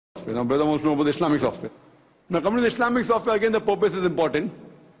Now, brother wants to know about the Islamic software. Now, coming to the Islamic software, again, the purpose is important.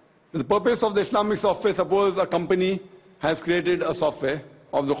 The purpose of the Islamic software, suppose a company has created a software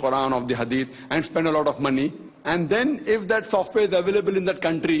of the Quran, of the Hadith, and spent a lot of money. And then, if that software is available in that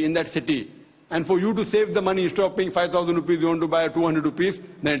country, in that city, and for you to save the money, instead of paying 5,000 rupees, you want to buy 200 rupees,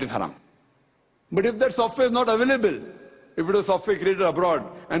 then it is haram. But if that software is not available, if it is software created abroad,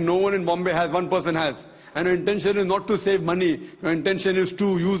 and no one in Bombay has, one person has, and your intention is not to save money, your intention is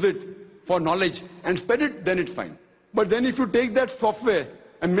to use it for knowledge and spread it, then it's fine. But then if you take that software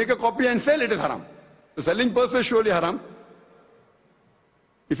and make a copy and sell, it is haram. The selling person is surely haram.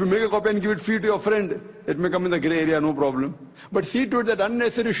 If you make a copy and give it free to your friend, it may come in the grey area, no problem. But see to it that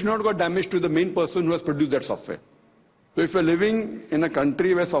unnecessary should not go damage to the main person who has produced that software. So if you're living in a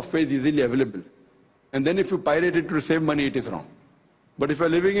country where software is easily available, and then if you pirate it to save money, it is wrong. But if you're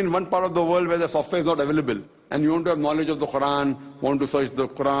living in one part of the world where the software is not available, and you want to have knowledge of the Quran, want to search the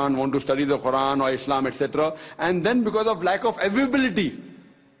Quran, want to study the Quran or Islam, etc., and then because of lack of availability,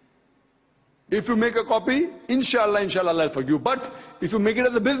 if you make a copy, inshallah, Allah will forgive you. But if you make it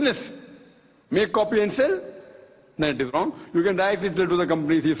as a business, make copy and sell, then it is wrong. You can directly tell to the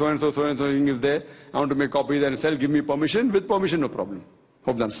company, see so and so thing is there, I want to make copies and sell, give me permission. With permission, no problem.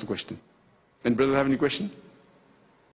 Hope that's the question. Any brothers have any question?